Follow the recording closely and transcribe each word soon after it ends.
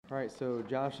All right, so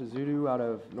Josh Azudu out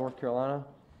of North Carolina.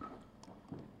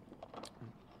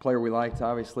 Player we liked,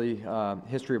 obviously.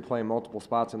 History of playing multiple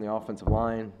spots on the offensive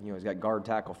line. You know, he's got guard,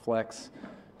 tackle, flex.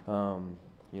 You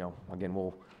know, again,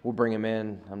 we'll bring him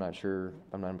in. I'm not sure.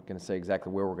 I'm not going to say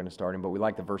exactly where we're going to start him, but we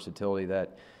like the versatility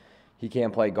that he can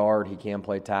play guard, he can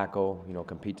play tackle. You know,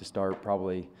 compete to start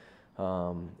probably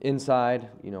inside.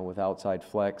 You know, with outside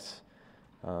flex.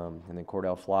 And then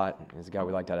Cordell Flott is a guy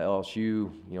we liked out of LSU.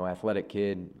 You know, athletic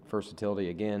kid, versatility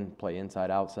again, play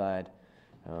inside, outside.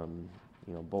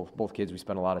 You know, both kids we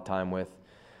spent a lot of time with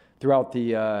throughout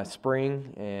the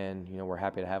spring, and you know, we're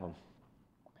happy to have them.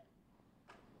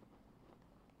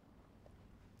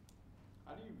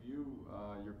 How do you view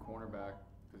your cornerback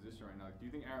position right now? Like, do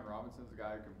you think Aaron Robinson's a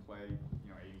guy who can play, you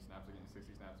know, 80 snaps a game,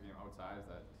 60 snaps a game outside? Is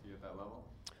he at that level?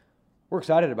 We're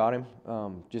excited about him.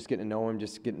 Just getting to know him,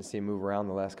 just getting to see him move around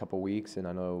the last couple of weeks, and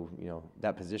I know, you know,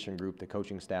 that position group, the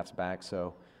coaching staff's back,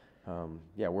 so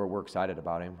yeah, we're excited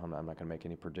about him. I'm not going to make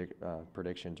any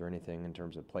predictions or anything in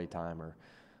terms of play time or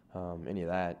any of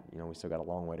that. You know, we still got a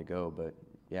long way to go, but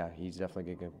yeah, he's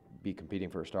definitely going to be competing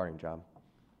for a starting job.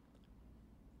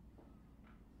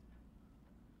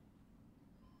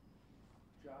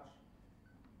 Josh,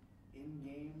 in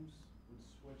games would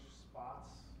switch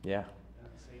spots. Yeah.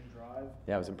 Same drive.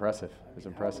 Yeah, it was impressive. It was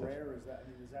impressive. How rare is that? I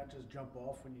mean, does that just jump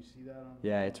off when you see that on?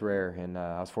 Yeah, it's rare, and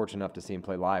I was fortunate enough to see him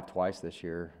play live twice this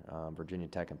year, Virginia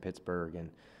Tech and Pittsburgh, and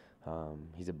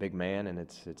he's a big man, and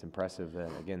it's impressive that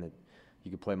again that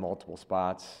you could play multiple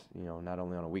spots, you know, not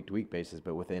only on a week-to-week basis,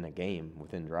 but within a game,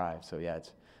 within drive. So yeah,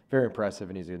 it's very impressive,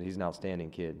 and he's an outstanding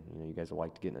kid. You know, you guys will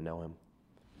like getting to know him.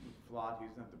 Flott,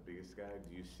 he's not the biggest guy.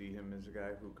 Do you see him as a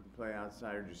guy who can play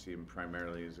outside, or do you see him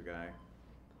primarily as a guy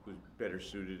who's better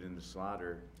suited in the slot?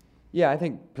 Or yeah, I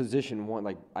think position one,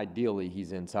 like ideally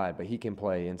he's inside, but he can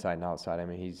play inside and outside. I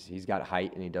mean, he's got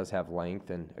height and he does have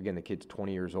length. And again, the kid's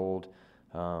 20 years old.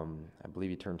 I believe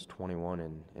he turns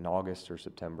 21 in August or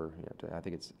September. You know, I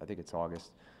think it's August.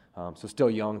 So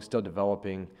still young, still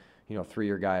developing. You know,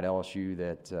 3-year guy at LSU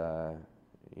that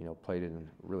you know, played in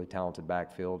a really talented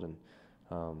backfield and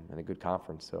a good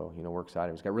conference. So you know, we're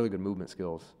excited. He's got really good movement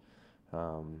skills.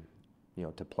 You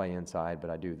know, to play inside, but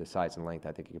I do the size and length.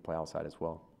 I think he could play outside as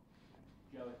well.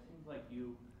 Joe, it seems like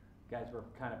you guys were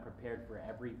kind of prepared for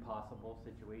every possible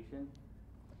situation.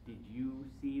 Did you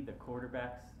see the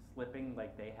quarterbacks slipping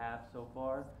like they have so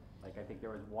far? Like, I think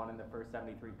there was one in the first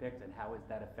 73 picks, and how has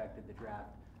that affected the draft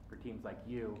for teams like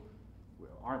you who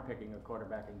aren't picking a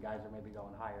quarterback and guys are maybe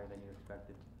going higher than you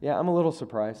expected? Yeah, I'm a little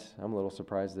surprised. I'm a little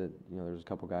surprised that, you know, there's a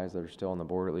couple guys that are still on the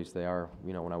board. At least they are,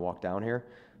 you know, when I walk down here.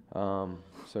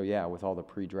 So yeah, with all the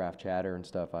pre-draft chatter and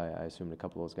stuff, I assumed a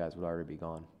couple of those guys would already be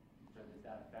gone. So does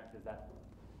that affect, does that,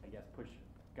 I guess, push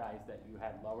guys that you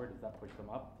had lower, does that push them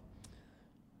up?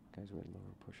 Guys who had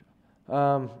lower push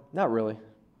up? Not really.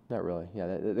 Not really.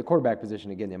 Yeah, the quarterback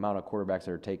position, again, the amount of quarterbacks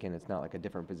that are taken, it's not like a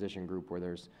different position group where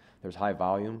there's high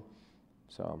volume.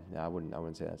 So yeah, I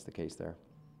wouldn't say that's the case there.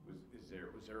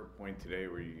 Was there a point today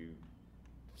where you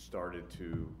started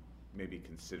to maybe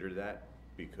consider that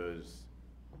because,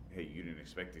 hey, you didn't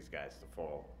expect these guys to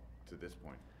fall to this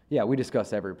point? Yeah, we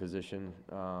discussed every position.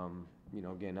 You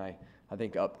know, again, I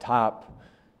think up top,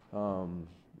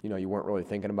 you know, you weren't really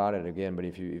thinking about it again, but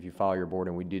if you follow your board,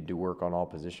 and we did do work on all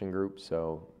position groups,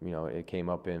 so you know, it came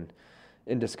up in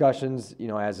discussions, you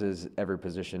know, as is every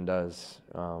position does.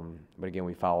 But again,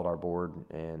 we followed our board,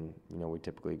 and you know, we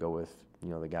typically go with, you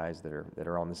know, the guys that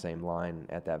are on the same line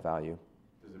at that value.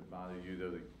 Does it bother you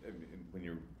though that, when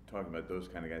you're talking about those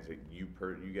kind of guys that you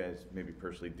guys maybe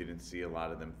personally didn't see a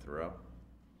lot of them throw?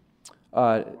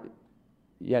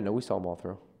 Yeah, no, we saw them all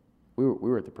throw. We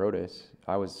were at the pro days.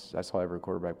 I saw every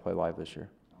quarterback play live this year.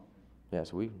 Yeah,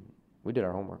 so we did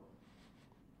our homework.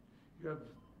 You have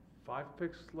 5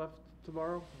 picks left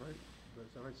tomorrow, right?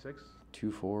 Is that right? 6?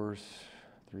 2 4s,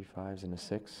 3 5s, and a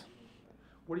 6.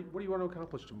 What do you want to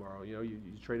accomplish tomorrow? You know, you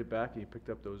traded back and you picked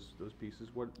up those pieces.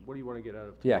 What do you want to get out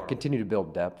of tomorrow? Yeah, continue to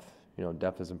build depth. You know,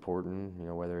 depth is important. You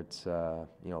know, whether it's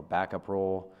you know, backup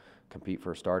role, compete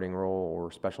for a starting role,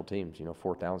 or special teams. You know,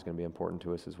 4th down is going to be important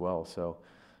to us as well. So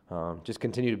just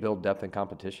continue to build depth and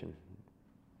competition.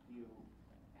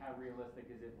 How realistic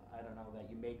is it, I don't know,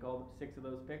 that you make all 6 of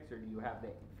those picks, or do you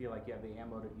feel like you have the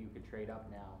ammo that you could trade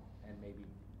up now and maybe,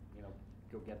 you know,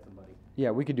 go get somebody?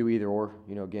 Yeah, we could do either or.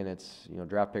 You know, again, it's, you know,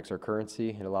 draft picks are currency.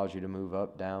 It allows you to move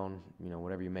up, down, you know,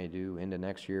 whatever you may do into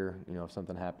next year, you know, if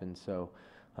something happens. So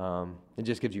it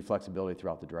just gives you flexibility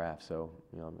throughout the draft. So,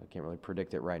 you know, I can't really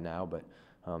predict it right now, but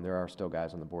there are still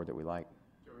guys on the board that we like.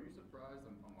 Joe, are you surprised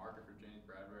a market for James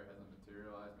Bradbury hasn't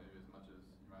materialized maybe as much as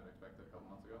you might have expected a couple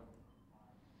months ago?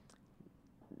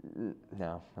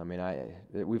 No, I mean,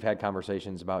 we've had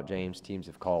conversations about James. Teams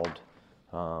have called.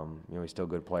 You know, he's still a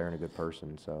good player and a good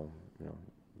person. So, you know,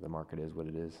 the market is what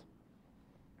it is.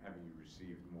 Have you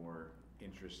received more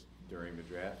interest during the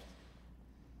draft?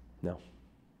 No.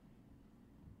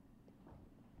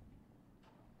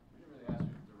 We didn't really ask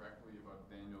you directly about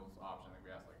Daniel's option. I think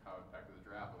we asked like how it affected the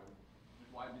draft. Like,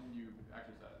 why didn't you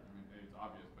exercise it? I mean, it's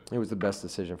obvious, but It was the best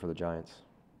decision for the Giants.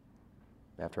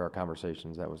 After our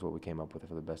conversations, that was what we came up with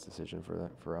for the best decision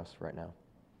for us right now.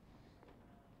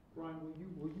 Brian,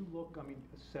 will you look, I mean,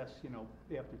 assess, you know,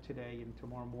 after today and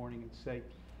tomorrow morning and say,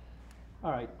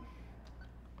 all right,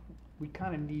 we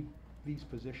kind of need these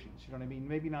positions, you know what I mean?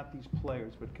 Maybe not these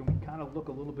players, but can we kind of look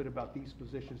a little bit about these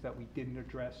positions that we didn't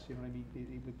address, you know what I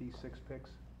mean, with these 6 picks?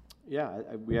 Yeah,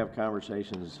 we have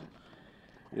conversations,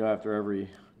 you know, after every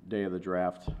day of the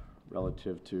draft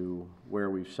relative to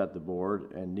where we've set the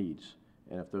board and needs.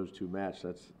 And if those two match,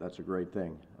 that's a great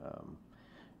thing.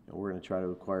 And we're going to try to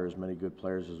acquire as many good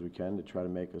players as we can to try to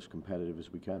make us competitive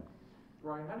as we can.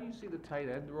 Ryan, how do you see the tight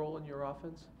end role in your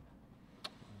offense?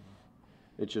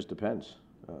 It just depends.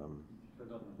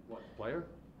 What, player?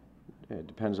 It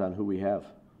depends on who we have.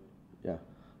 Yeah.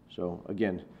 So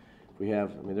again, we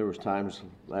have, I mean, there was times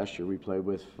last year we played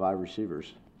with 5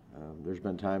 receivers. There's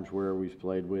been times where we've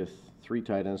played with 3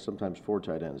 tight ends, sometimes 4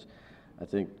 tight ends. I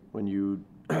think when you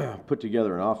put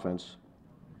together an offense,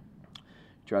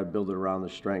 try to build it around the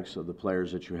strengths of the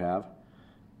players that you have.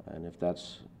 And if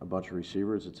that's a bunch of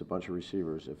receivers, it's a bunch of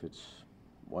receivers. If it's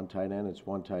 1 tight end, it's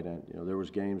 1 tight end. You know, there was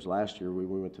games last year we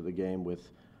went to the game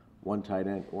with 1 tight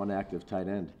end, 1 active tight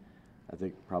end. I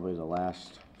think probably the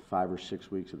last 5 or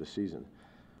 6 weeks of the season.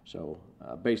 So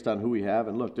based on who we have,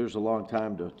 and look, there's a long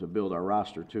time to build our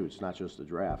roster too. It's not just the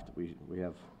draft. We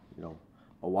have, you know,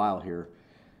 a while here.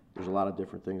 There's a lot of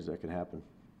different things that can happen.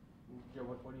 Joe,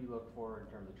 what do you look for in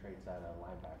terms of traits out of a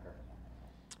linebacker?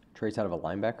 Traits out of a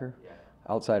linebacker? Yeah.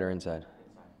 Outside or inside?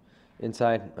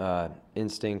 Inside,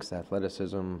 instincts,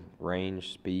 athleticism,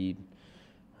 range, speed.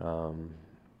 You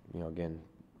know, again,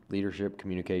 leadership,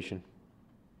 communication.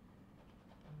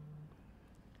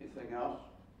 Anything else?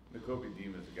 Nakobe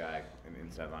Dean is a guy, an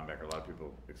inside linebacker. A lot of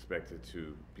people expected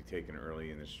to be taken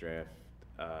early in this draft.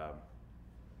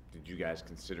 Did you guys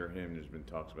consider him? There's been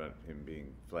talks about him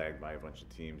being flagged by a bunch of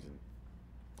teams. And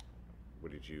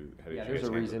what did you? How did Yeah, you there's guys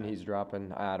a handle reason that? he's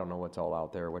dropping. I don't know what's all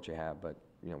out there, what you have, but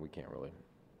you know we can't really,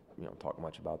 you know, talk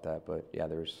much about that. But yeah,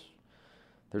 there's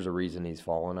a reason he's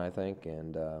fallen, I think,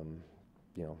 and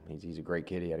you know he's a great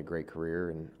kid. He had a great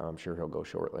career, and I'm sure he'll go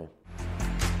shortly.